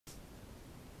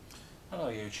Hello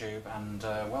YouTube, and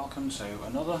welcome to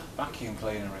another vacuum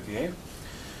cleaner review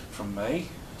from me,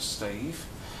 Steve,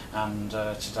 and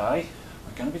today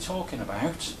we're going to be talking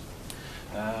about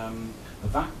the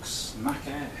Vax Mach.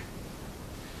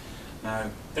 Now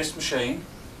this machine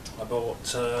I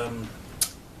bought a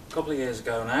couple of years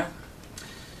ago now,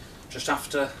 just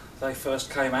after they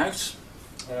first came out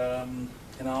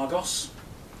in Argos.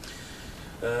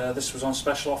 This was on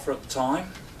special offer at the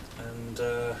time, and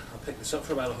I picked this up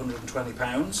for about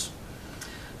 £120,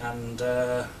 and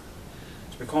to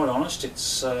be quite honest,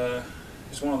 it's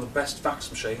one of the best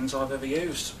Vax machines I've ever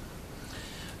used,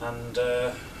 and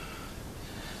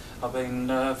I've been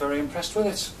very impressed with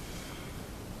it.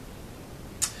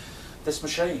 This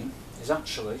machine is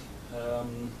actually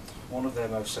one of their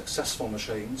most successful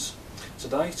machines to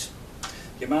date.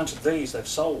 The amount of these they've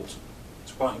sold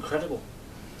is quite incredible.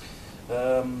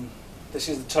 This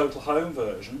is the total home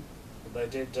version. They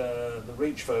did the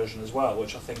Reach version as well,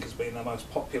 which I think has been their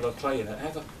most popular cleaner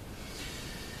ever.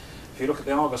 If you look at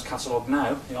the Argos catalogue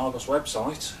now, the Argos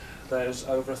website, there's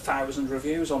over 1,000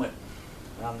 reviews on it,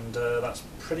 and that's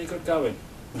pretty good going.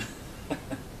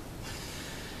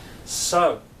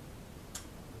 So,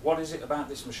 what is it about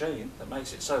this machine that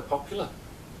makes it so popular?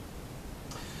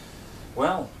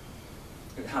 Well,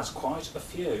 it has quite a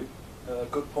few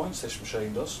good points, this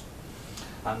machine does,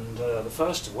 and the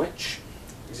first of which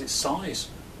is its size.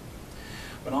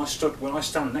 When I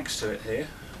stand next to it here,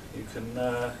 you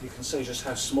can see just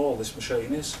how small this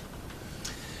machine is,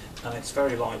 and it's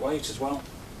very lightweight as well.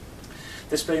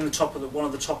 This being one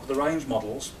of the top of the range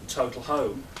models, Total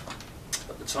Home,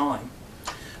 at the time,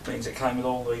 means it came with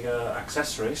all the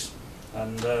accessories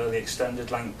and the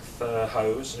extended length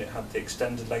hose, and it had the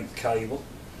extended length cable.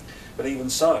 But even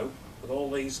so, with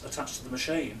all these attached to the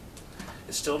machine,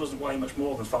 it still doesn't weigh much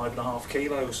more than 5.5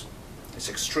 kilos. It's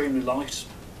extremely light.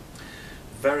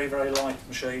 Very, very light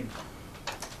machine.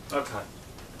 Okay.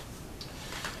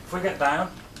 If we get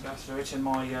down, go through it in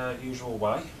my usual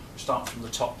way. Start from the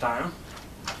top down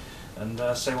and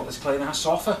see what this cleaner has to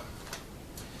offer.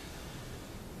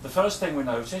 The first thing we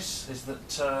notice is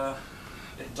that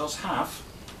it does have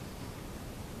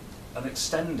an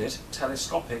extended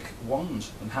telescopic wand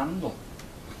and handle,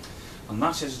 and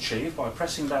that is achieved by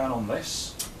pressing down on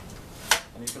this,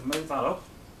 and you can move that up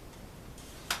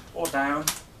or down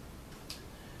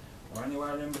or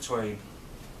anywhere in between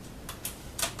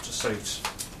to suit,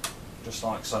 just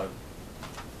like so.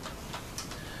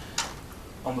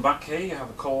 On the back here you have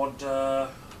a cord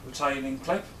retaining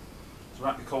clip to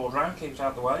wrap your cord round, keep it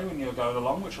out of the way when you're going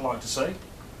along, which I like to see.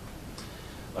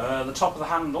 The top of the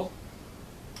handle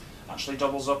actually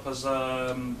doubles up as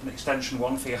an extension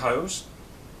one for your hose,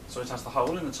 so it has the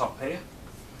hole in the top here.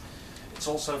 It's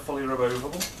also fully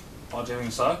removable by doing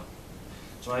so,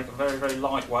 to make a very, very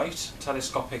lightweight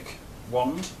telescopic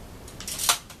wand,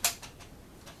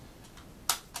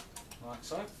 like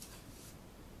so.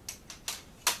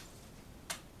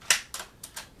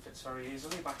 Fits very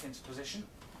easily back into position.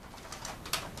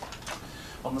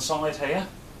 On the side here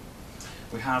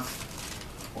we have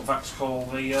what Vax call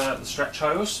the stretch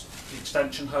hose, the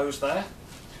extension hose there,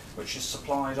 which is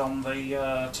supplied on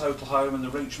the Total Home and the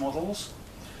Reach models.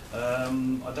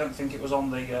 I don't think it was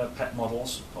on the PET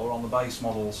models or on the base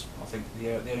models. I think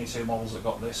the only two models that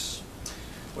got this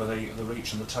were the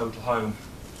Reach and the Total Home.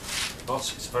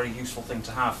 But it's a very useful thing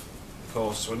to have,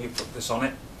 because when you put this on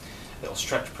it, it'll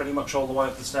stretch pretty much all the way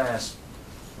up the stairs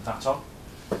with that on.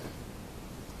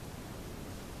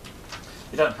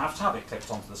 You don't have to have it clipped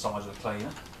onto the side of the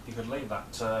cleaner. You could leave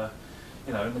that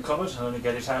in the cupboard and only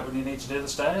get it out when you need to do the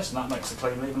stairs, and that makes the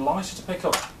cleaner even lighter to pick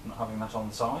up, not having that on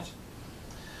the side.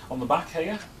 On the back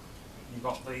here, you've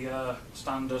got the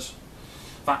standard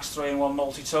Vax 3-in-1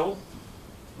 multi-tool,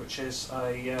 which is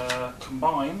a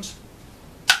combined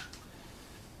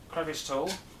crevice tool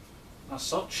as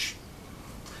such,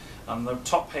 and the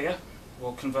top here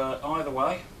will convert either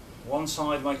way. One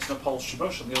side makes an upholstery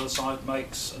brush and the other side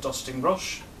makes a dusting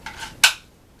brush.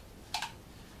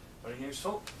 Very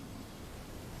useful.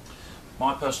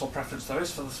 My personal preference though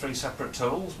is for the 3 separate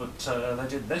tools, but they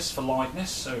did this for lightness,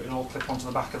 so it'll all clip onto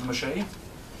the back of the machine.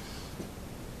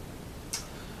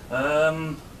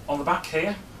 On the back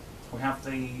here we have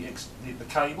the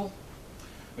cable,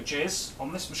 which is,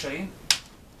 on this machine,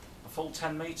 a full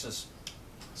 10 metres.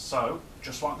 So,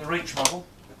 just like the Reach model,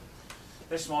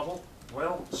 this model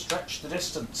will stretch the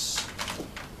distance.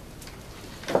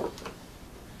 You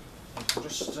can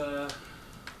just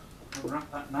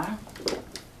unwrap that now.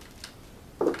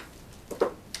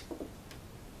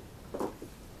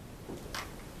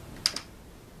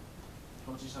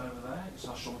 Put it over there,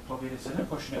 so I shall be plugging it in and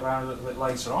pushing it around a little bit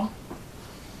later on.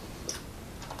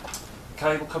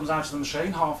 cable comes out of the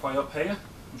machine halfway up here,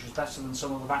 which is better than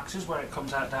some of the Vaxes where it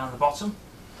comes out down the bottom.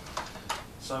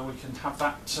 So we can have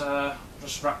that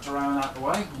just wrapped around out the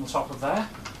way on the top of there.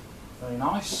 Very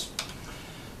nice.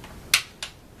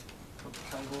 Put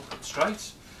the cable up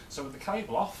straight. So with the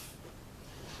cable off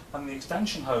and the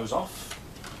extension hose off,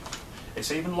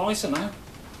 it's even lighter now.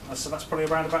 So that's probably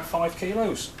around about 5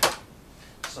 kilos.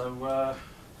 So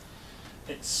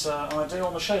it's an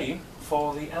ideal machine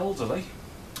for the elderly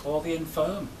or the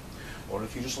infirm, or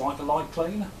if you just like a light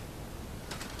cleaner.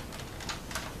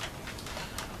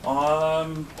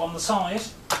 On the side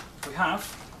we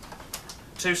have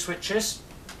 2 switches.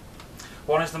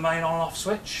 One is the main on and off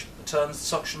switch that turns the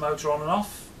suction motor on and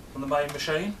off from the main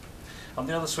machine, and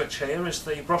the other switch here is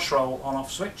the brush roll on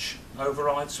off switch,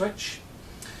 override switch,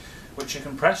 which you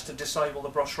can press to disable the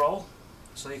brush roll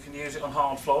so you can use it on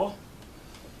hard floor.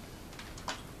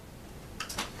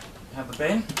 You have the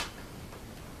bin.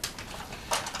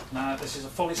 Now this is a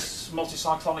fully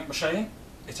multi-cyclonic machine.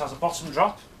 It has a bottom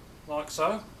drop like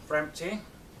so for emptying.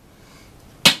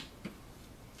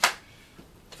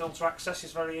 Filter access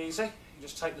is very easy. You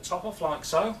just take the top off like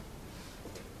so.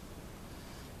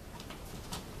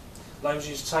 Allows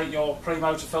you to take your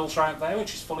pre-motor filter out there,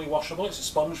 which is fully washable. It's a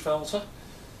sponge filter.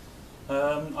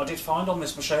 I did find on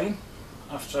this machine,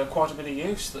 after quite a bit of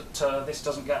use, that this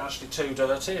doesn't get actually too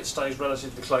dirty. It stays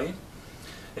relatively clean.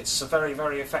 It's a very,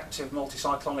 very effective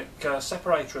multi-cyclonic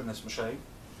separator in this machine.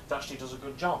 It actually does a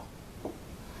good job.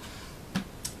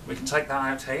 We can take that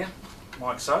out here,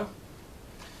 like so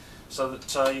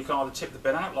that you can either tip the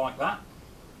bin out like that,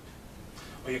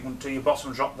 or you can do your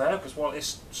bottom drop there, because while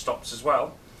this stops as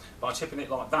well, by tipping it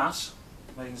like that,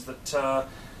 means that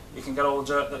you can get all the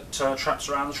dirt that traps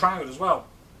around the shroud as well.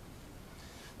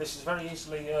 This is very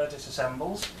easily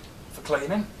disassembled for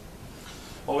cleaning.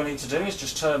 All we need to do is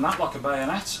just turn that like a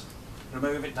bayonet,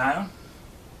 remove it down,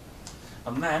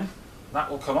 and then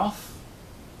that will come off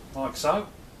like so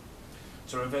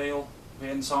to reveal the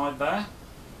inside there,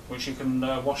 which you can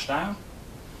wash down.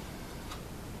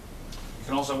 You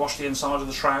can also wash the inside of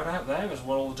the shroud out there as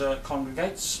well, all the dirt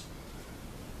congregates.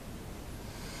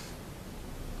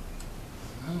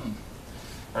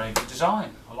 Very good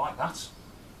design, I like that.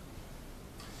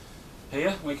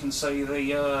 Here we can see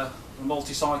the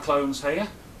multi-cyclones here,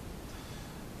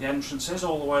 the entrances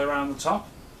all the way around the top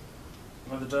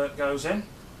where the dirt goes in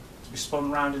to be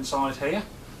spun round inside here,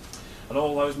 and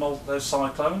all those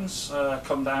cyclones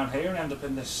come down here and end up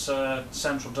in this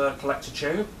central dirt collector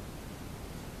tube.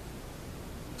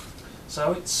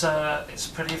 So it's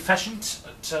pretty efficient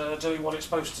at doing what it's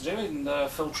supposed to do in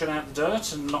filtering out the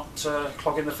dirt and not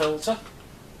clogging the filter.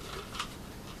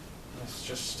 Let's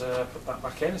just put that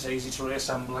back in. It's easy to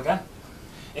reassemble again,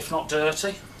 if not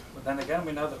dirty. But then again,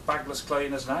 we know that bagless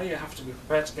cleaners now, you have to be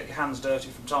prepared to get your hands dirty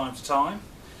from time to time,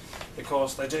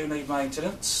 because they do need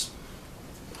maintenance.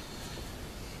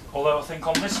 Although I think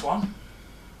on this one,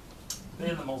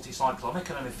 being the multi-cyclonic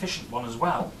and an efficient one as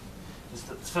well, is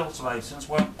that the filter maintenance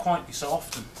won't quite be so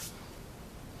often.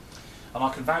 And I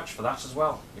can vouch for that as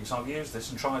well, because I've used this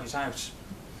and tried it out.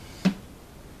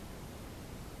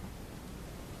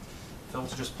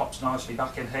 Filter just pops nicely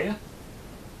back in here,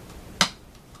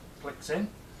 clicks in,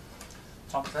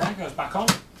 top there, goes back on.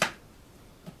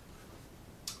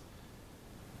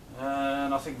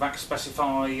 And I think Vax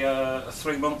specify a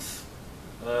 3-month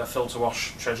filter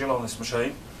wash schedule on this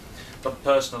machine. But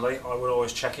personally, I would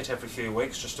always check it every few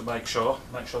weeks just to make sure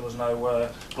there's no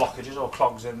blockages or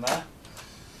clogs in there.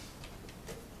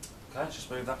 Okay, just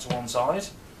move that to one side.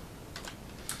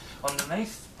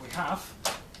 Underneath we have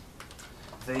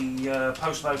the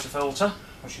post-motor filter,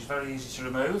 which is very easy to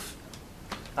remove.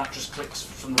 That just clicks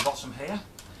from the bottom here,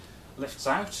 lifts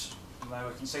out, and there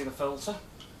we can see the filter.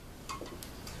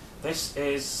 This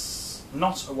is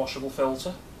not a washable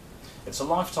filter, it's a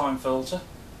lifetime filter.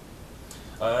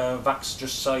 Vax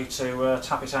just say to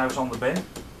tap it out on the bin,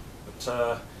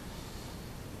 but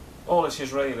all this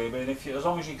is really, I mean, as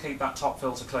long as you keep that top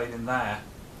filter clean in there,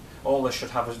 all this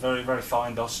should have is very, very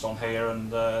fine dust on here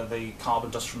and the carbon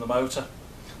dust from the motor.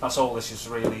 That's all this is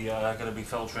really going to be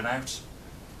filtering out.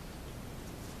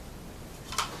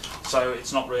 So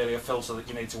it's not really a filter that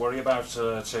you need to worry about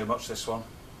too much, this one.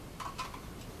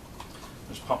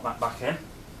 Just pop that back in.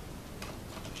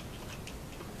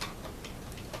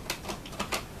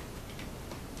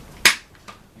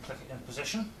 Click it in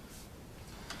position.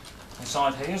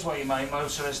 Inside here is where your main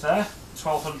motor is there.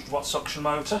 1200 watt suction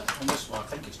motor, and this one I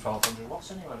think it's 1200 watts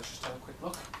anyway. Let's just have a quick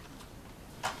look.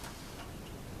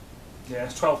 Yeah,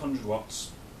 it's 1200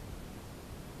 watts.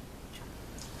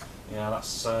 Yeah,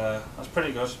 that's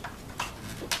pretty good.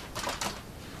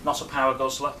 Not a power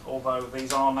guzzler, although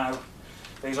these are now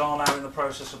These are now in the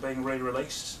process of being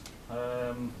re-released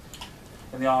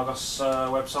in the Argos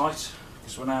website,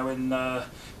 because we're now in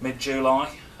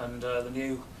mid-July, and the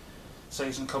new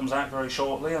season comes out very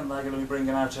shortly, and they're going to be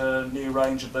bringing out a new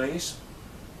range of these.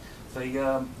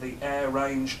 The Air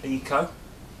Range Eco,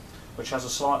 which has a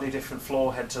slightly different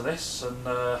floor head to this, and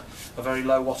a very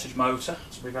low wattage motor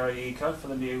to be very eco for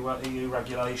the new EU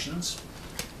regulations.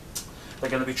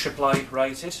 They're going to be AAA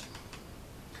rated,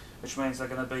 which means they're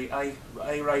going to be A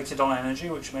rated on energy,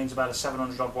 which means about a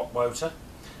 700 odd watt motor,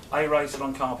 A rated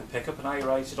on carpet pickup, and A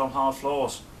rated on hard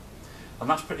floors. And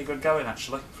that's pretty good going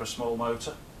actually for a small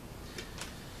motor.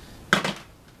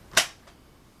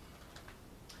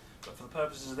 For the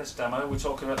purposes of this demo, we're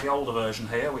talking about the older version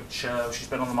here, which has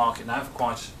been on the market now for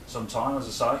quite some time, as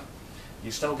I say.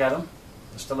 You still get them,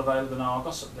 they're still available in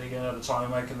Argos at the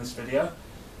time of making this video,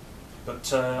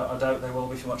 but I doubt they will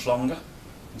be for much longer,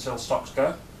 until stocks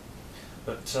go.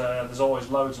 But there's always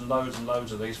loads and loads and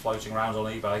loads of these floating around on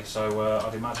eBay, so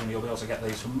I'd imagine you'll be able to get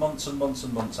these for months and months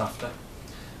and months after,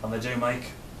 and they do make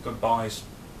good buys,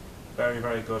 very,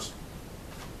 very good.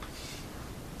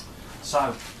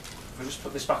 So, we just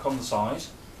put this back on the side,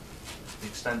 the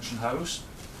extension hose.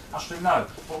 Actually no,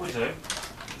 what we do,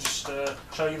 just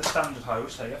show you the standard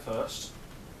hose here first.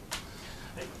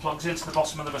 It plugs into the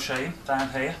bottom of the machine, down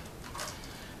here,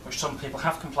 which some people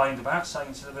have complained about, saying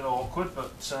it's a bit awkward,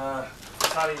 but it's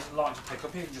very light to pick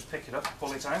up. You can just pick it up,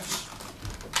 pull it out.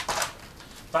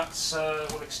 That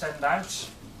will extend out,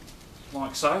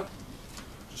 like so,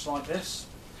 just like this.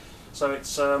 So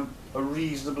it's a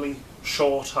reasonably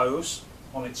short hose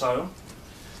on its own.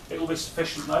 It will be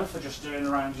sufficient though for just doing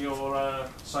around your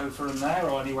sofa in there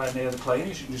or anywhere near the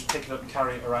cleaners. You can just pick it up and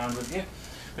carry it around with you.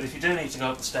 But if you do need to go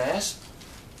up the stairs,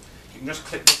 you can just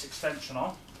clip this extension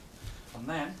on, and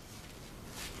then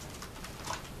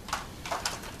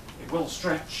it will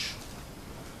stretch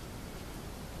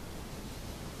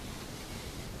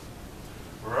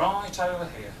right over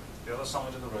here, the other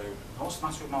side of the room. What's the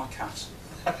matter with my cat?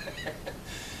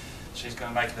 She's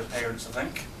going to make an appearance, I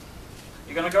think.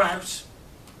 You're going to go out.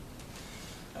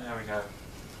 There we go.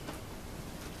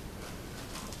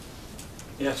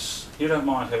 Yes, you don't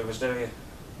mind hoovers, do you?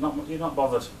 You're not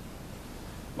bothered.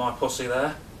 My pussy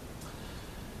there.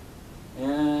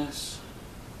 Yes.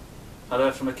 I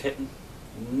heard from a kitten.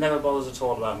 Never bothers at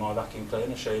all about my vacuum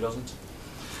cleaner, she doesn't.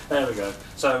 There we go.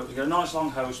 So you've got a nice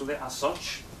long hose with it as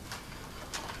such.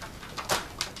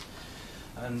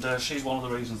 And she's one of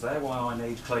the reasons there why I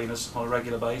need cleaners on a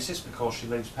regular basis, because she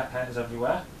leaves pet hairs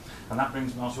everywhere. And that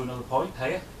brings me on to another point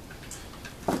here.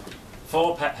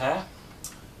 For pet hair,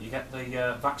 you get the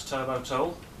Vax Turbo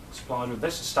tool supplied with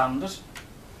this as standard.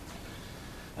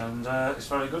 And it's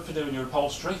very good for doing your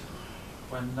upholstery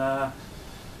when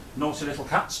naughty little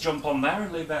cats jump on there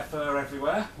and leave their fur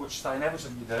everywhere, which they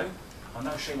inevitably do. I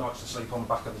know she likes to sleep on the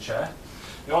back of the chair.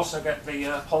 You also get the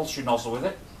upholstery nozzle with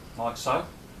it, like so.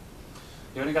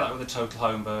 You only get that with the Total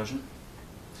Home version.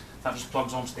 That just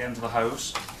plugs onto the end of the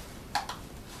hose.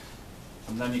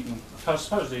 And then you can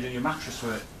supposedly do your mattress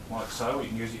with it, like so. You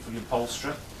can use it for your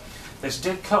upholstery. This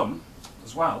did come,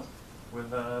 as well,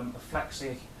 with a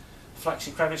flexi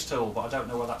crevice tool, but I don't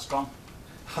know where that's gone.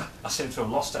 I seem to have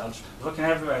lost it. I was looking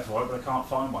everywhere for it, but I can't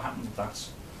find what happened with that.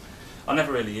 I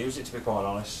never really use it, to be quite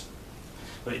honest.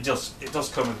 But it does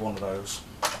come with one of those.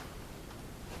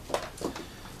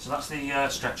 So that's the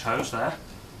stretch hose there.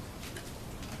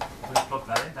 We plug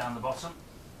that in down the bottom.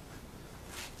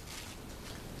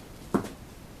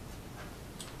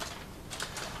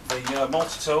 The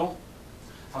multi-tool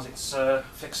has its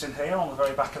fixing here on the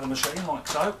very back of the machine, like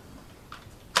so.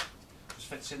 Just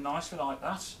fits in nicely like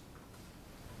that.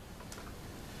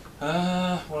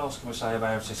 What else can we say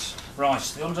about it? Right,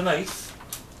 the underneath,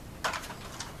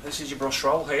 this is your brush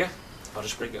roll here. I'll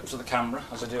just bring it up to the camera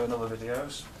as I do in other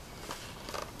videos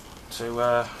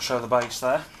to show the base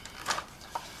there.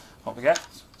 What we get,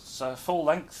 it's a full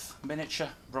length miniature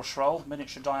brush roll,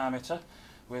 miniature diameter,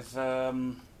 with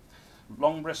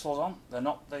long bristles on. They're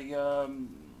not the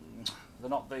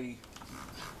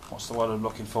what's the word I'm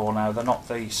looking for now? They're not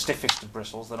the stiffest of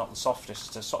bristles. They're not the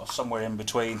softest. They're sort of somewhere in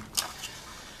between.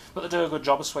 But they do a good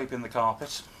job of sweeping the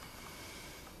carpet.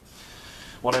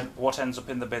 What ends up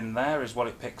in the bin there is what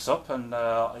it picks up, and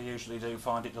I usually do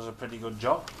find it does a pretty good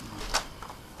job.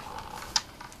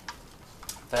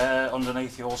 There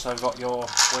underneath you also got your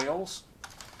wheels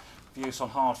for use on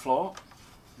hard floor.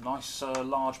 Nice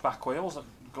large back wheels that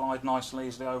glide nice and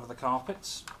easily over the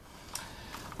carpets.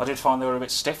 I did find they were a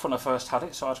bit stiff when I first had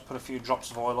it, so I had to put a few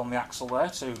drops of oil on the axle there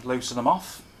to loosen them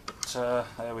off. But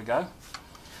there we go.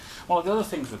 One of the other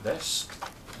things with this,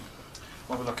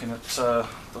 when we're looking at the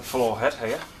floor head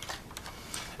here,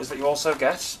 is that you also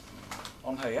get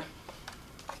on here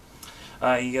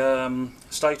a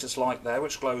status light there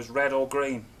which glows red or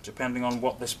green depending on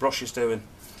what this brush is doing.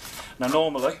 Now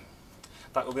normally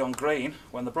that will be on green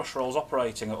when the brush roll is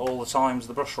operating at all the times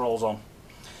the brush roll's on.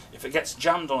 If it gets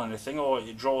jammed on anything or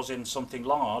it draws in something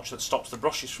large that stops the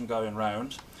brushes from going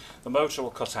round, the motor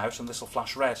will cut out and this will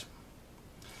flash red.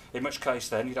 In which case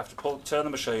then you'd have to turn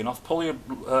the machine off, pull your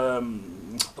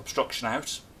obstruction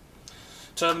out,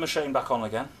 turn the machine back on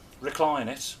again, recline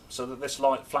it so that this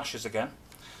light flashes again,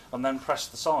 and then press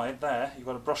the side there. You've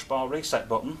got a brush bar reset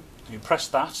button. You press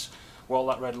that while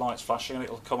that red light's flashing and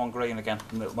it'll come on green again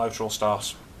and the motor will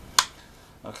start.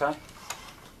 Okay.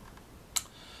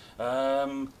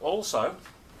 Also,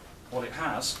 what it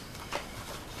has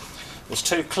is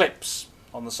two clips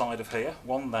on the side of here,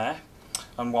 one there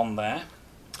and one there.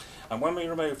 And when we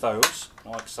remove those,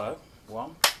 like so,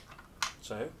 1,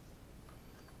 2,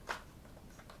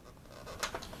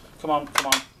 come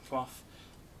off.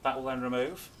 That will then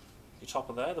remove your top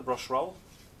of there, the brush roll,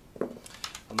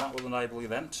 and that will enable you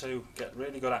then to get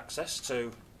really good access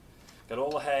to get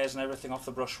all the hairs and everything off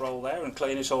the brush roll there and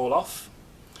clean it all off.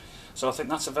 So I think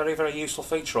that's a very, very useful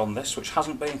feature on this, which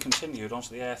hasn't been continued onto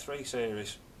the Air 3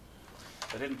 series.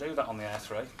 They didn't do that on the Air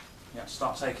 3. You have to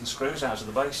start taking screws out of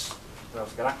the base to be able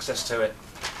to get access to it.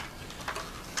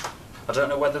 I don't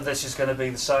know whether this is going to be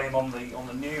the same on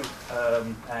the new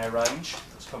Air range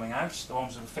that's coming out, the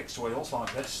ones with fixed wheels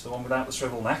like this, the one without the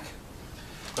swivel neck.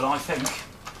 But I think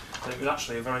that it was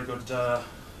actually a very good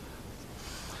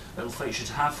little feature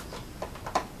to have.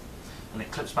 And it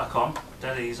clips back on,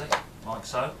 dead easy, like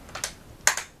so.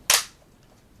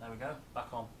 There we go,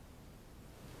 back on.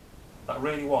 That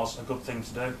really was a good thing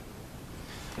to do.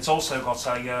 It's also got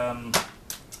a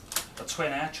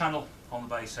twin air channel on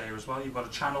the base here as well. You've got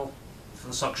a channel for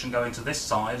the suction going to this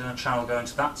side and a channel going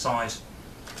to that side.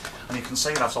 And you can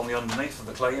see that on the underneath of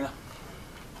the cleaner.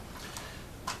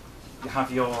 You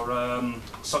have your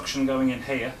suction going in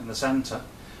here in the centre,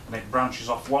 and it branches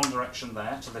off one direction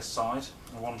there to this side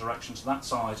and one direction to that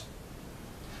side.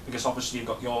 Because obviously you've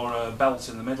got your belt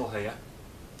in the middle here.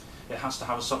 It has to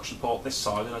have a suction port this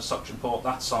side and a suction port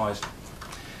that side.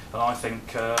 And I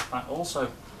think that also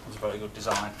was a very good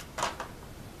design.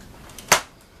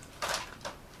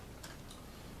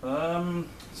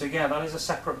 So yeah, that is a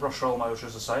separate brush roll motor,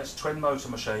 as I say. It's a twin motor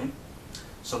machine,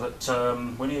 so that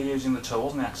when you're using the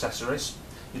tools and the accessories,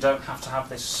 you don't have to have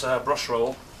this brush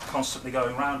roll constantly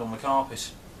going round on the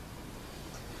carpet.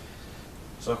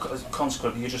 So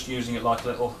consequently you're just using it like a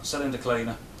little cylinder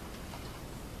cleaner.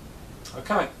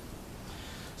 Okay,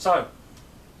 so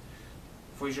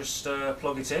if we just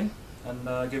plug it in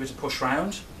and give it a push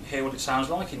round, you hear what it sounds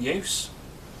like in use.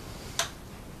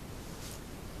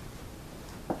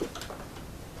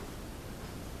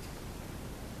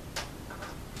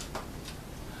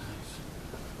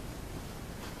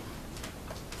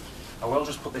 I will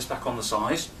just put this back on the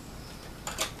side.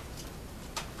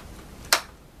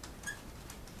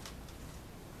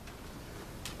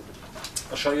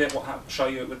 I'll show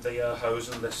you it with the hose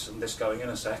and this going in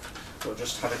a sec. We'll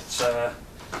just have it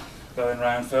going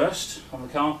round first on the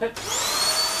carpet.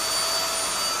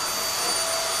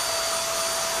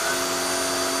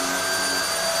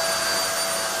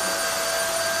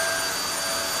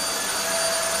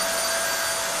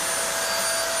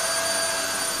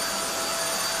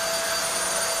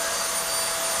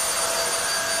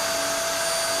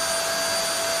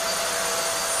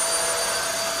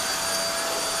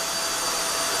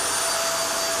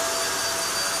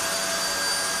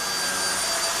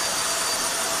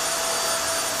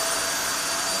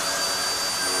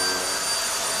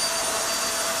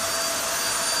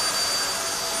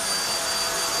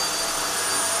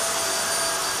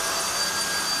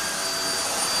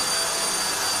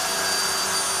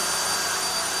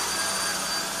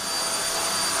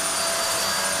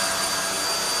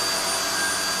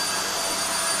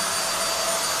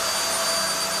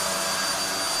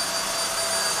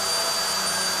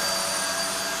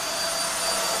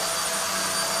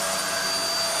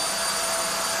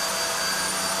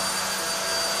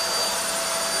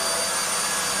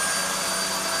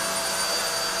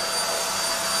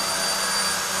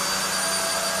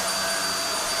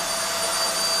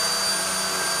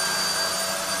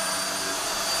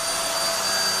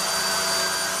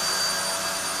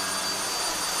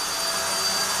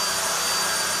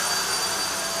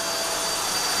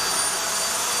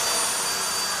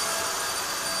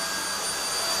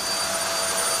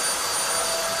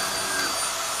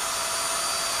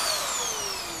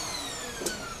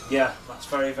 Yeah, that's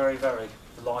very, very, very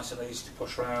light and easy to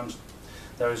push around.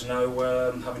 There is no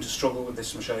having to struggle with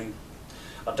this machine.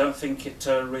 I don't think it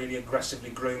really aggressively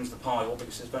grooms the pile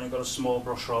because it's only got a small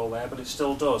brush roll there, but it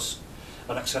still does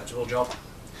an acceptable job.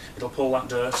 It'll pull that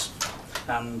dirt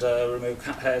and remove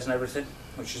cat hairs and everything,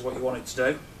 which is what you want it to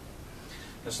do.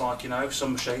 It's like, you know,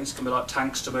 some machines can be like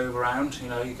tanks to move around. You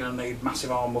know, you're going to need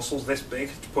massive arm muscles this big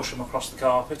to push them across the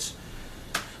carpet.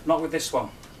 Not with this one.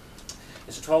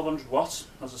 It's a 1200 watt,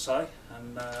 as I say,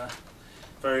 and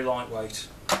very lightweight.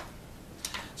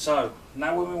 So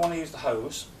now when we want to use the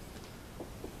hose,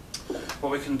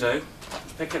 what we can do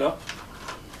is pick it up,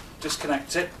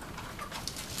 disconnect it.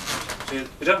 So you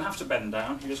don't have to bend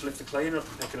down, you just lift the cleaner up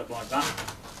and pick it up like that.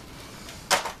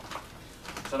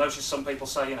 So I notice some people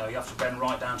say, you know, you have to bend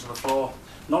right down to the floor.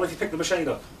 Not if you pick the machine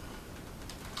up.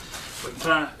 We can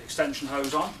put our extension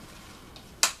hose on,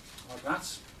 like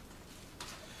that.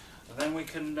 And then we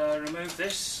can remove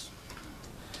this.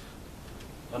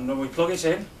 And then we plug it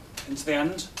in, into the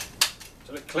end,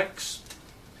 so it clicks.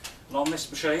 And on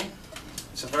this machine,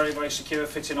 it's a very, very secure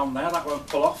fitting on there, that won't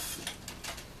pull off.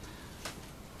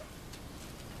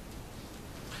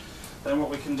 Then what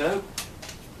we can do,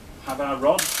 have our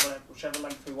rod, whichever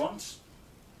length we want,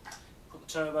 put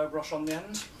the turbo brush on the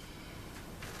end,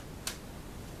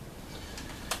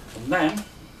 and then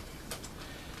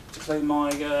to clean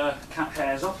my cat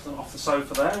hairs off the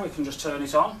sofa there, we can just turn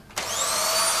it on.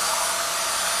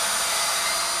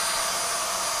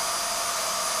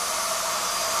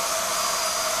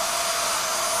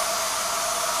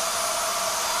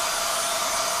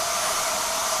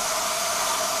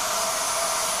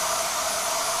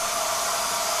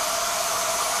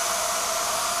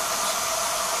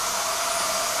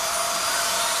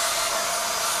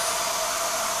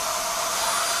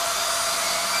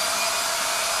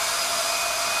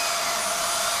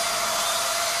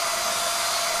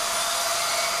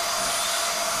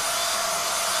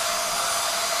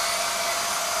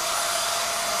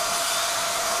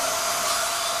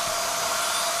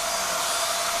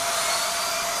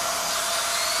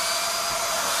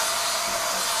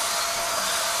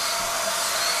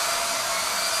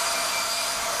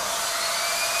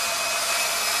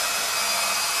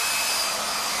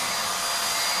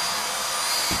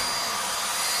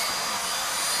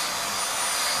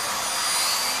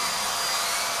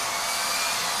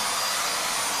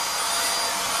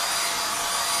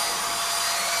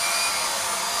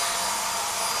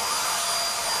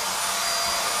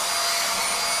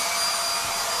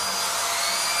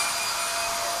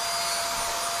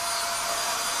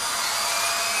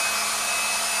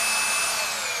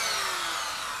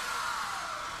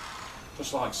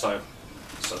 Just like so.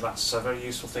 So that's a very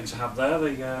useful thing to have there,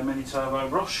 the mini turbo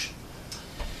brush.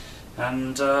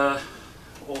 And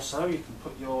also you can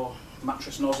put your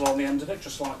mattress nozzle on the end of it,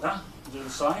 just like that, and do the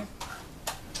same.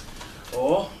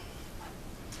 Or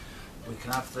we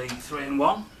can have the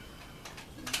 3-in-1,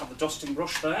 have the dusting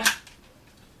brush there,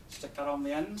 stick that on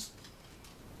the end.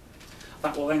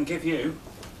 That will then give you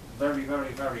very,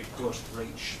 very, very good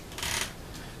reach.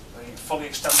 So you can fully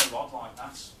extend the rod like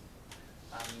that.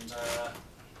 And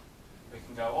we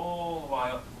can go all the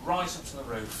way up, right up to the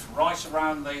roof, right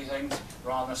around the thing,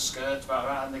 around the skirt,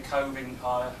 around the coving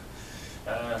up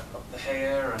the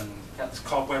here, and get the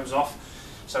cobwebs off.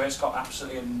 So it's got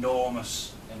absolutely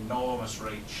enormous, enormous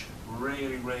reach.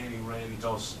 Really, really, really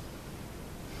does.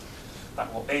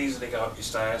 That will easily go up your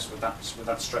stairs with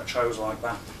that stretch hose like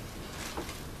that.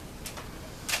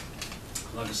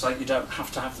 Like I say, you don't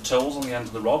have to have the tools on the end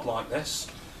of the rod like this.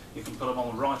 You can put them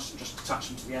on the right and just attach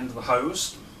them to the end of the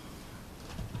hose.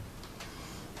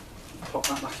 Pop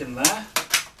that back in there.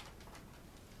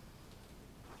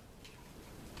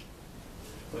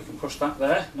 We can push that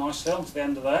there nicely onto the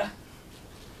end of there.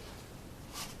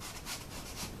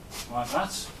 Like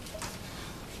that.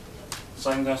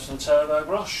 Same goes for the turbo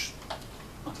brush.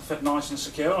 That'll fit nice and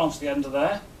secure onto the end of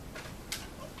there.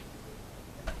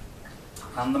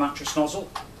 And the mattress nozzle,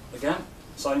 again,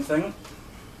 same thing.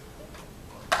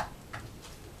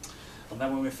 And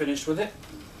then when we're finished with it,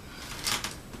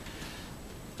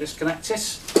 disconnect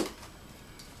it,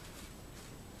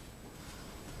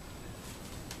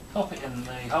 pop it in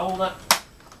the holder,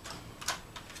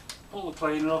 pull the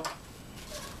cleaner up,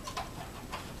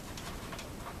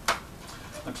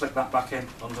 and click that back in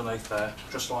underneath there,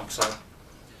 just like so.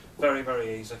 Very,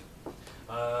 very easy.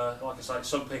 Like I say,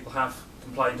 some people have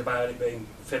complained about it being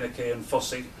finicky and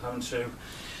fussy, having to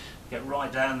get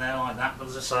right down there like that, but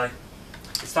as I say,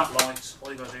 it's that light, all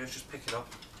you've got to do is just pick it up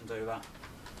and do that.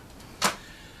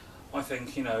 I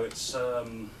think, you know, it's a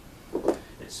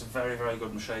very, very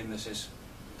good machine, this is.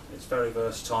 It's very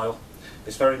versatile,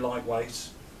 it's very lightweight,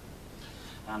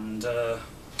 and at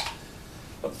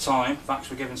the time, Vax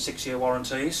were given 6-year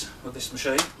warranties with this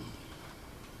machine.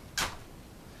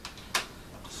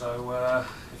 So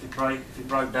if it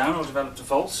broke down or developed a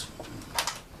fault,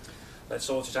 they'd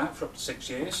sort it out for up to 6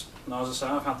 years. And as I say,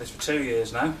 I've had this for 2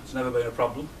 years now. It's never been a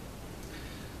problem.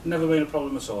 Never been a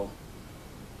problem at all.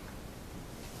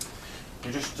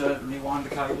 You just rewind the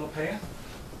cable up here.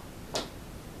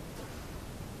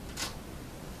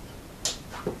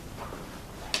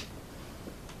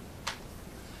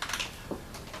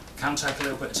 Can take a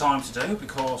little bit of time to do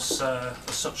because there's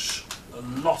such a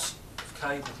lot of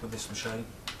cable with this machine.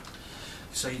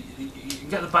 So you can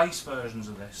get the base versions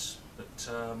of this that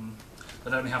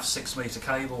only have 6 metre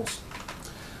cables.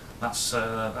 That's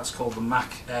called the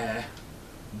Mach Air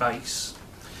base,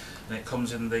 and it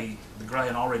comes in the grey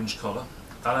and orange colour.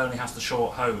 That only has the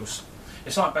short hose.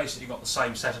 It's like basically got the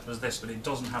same setup as this, but it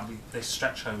doesn't have this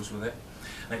stretch hose with it,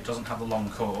 and it doesn't have the long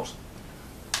cord.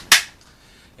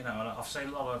 You know, and I've seen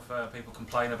a lot of people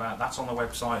complain about that on the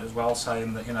website as well,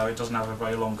 saying that, you know, it doesn't have a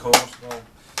very long cord. Well,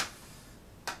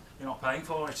 you're not paying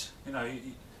for it. You know,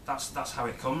 that's how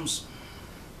it comes.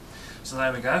 So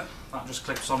there we go. That just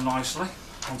clips on nicely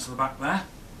onto the back there.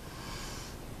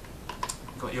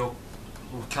 Got your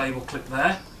little cable clip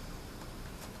there.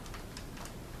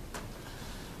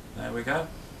 There we go.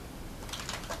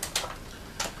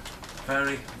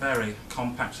 Very, very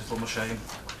compact little machine.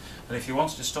 And if you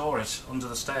wanted to store it under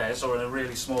the stairs or in a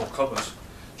really small cupboard,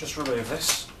 just remove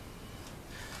this.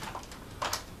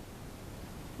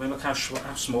 I mean, look how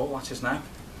small that is now.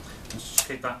 Just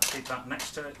keep that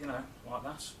next to it, you know, like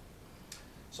that.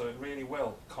 So it really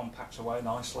will compact away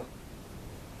nicely.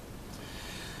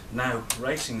 Now,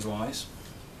 ratings wise,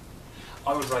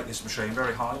 I would rate this machine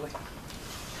very highly.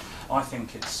 I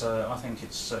think it's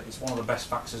one of the best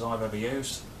Vaxes I've ever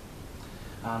used,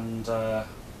 and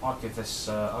I'd give this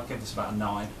about a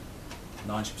 9,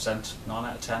 90%, 9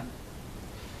 out of 10.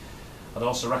 I'd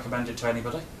also recommend it to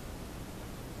anybody.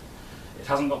 It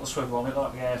hasn't got the swivel on it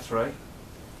like the Air 3,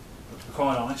 but to be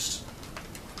quite honest,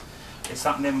 it's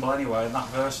that nimble anyway and that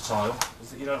versatile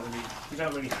is that you don't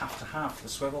really have to have the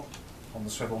swivel on the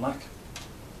swivel neck.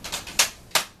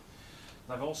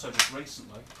 They've also just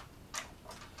recently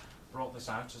brought this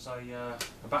out as a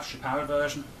battery powered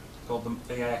version called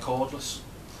the Air Cordless.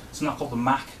 It's not called the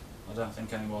Mach, I don't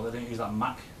think anymore. They don't use that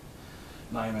Mach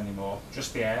name anymore.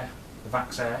 Just the Air, the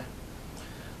Vax Air.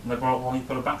 And they brought one. You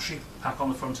put a battery pack on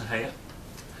the front of here,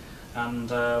 and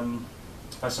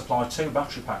they supply 2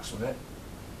 battery packs with it.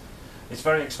 It's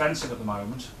very expensive at the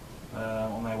moment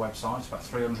on their website. It's about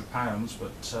 £300,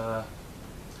 but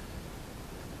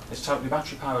it's totally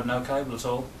battery powered, no cable at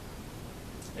all.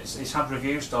 It's had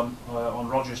reviews done on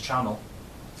Roger's channel,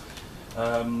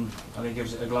 and he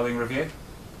gives it a glowing review.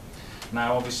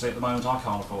 Now obviously at the moment I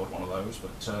can't afford one of those,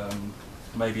 but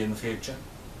maybe in the future,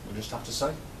 we'll just have to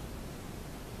see.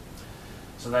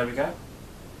 So there we go.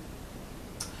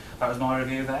 That was my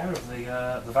review there of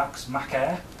the Vax Mach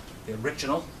Air, the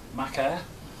original Mach Air.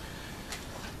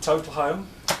 Total home,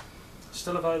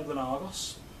 still available in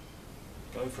Argos.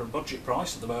 Go for a budget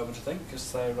price at the moment, I think,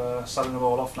 because they're selling them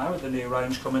all off now with the new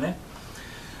range coming in.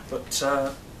 But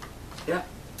yeah,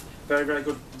 very, very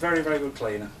good, very, very good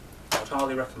cleaner. I'd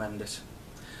highly recommend it.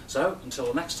 So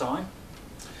until next time,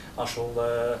 I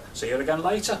shall see you again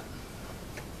later.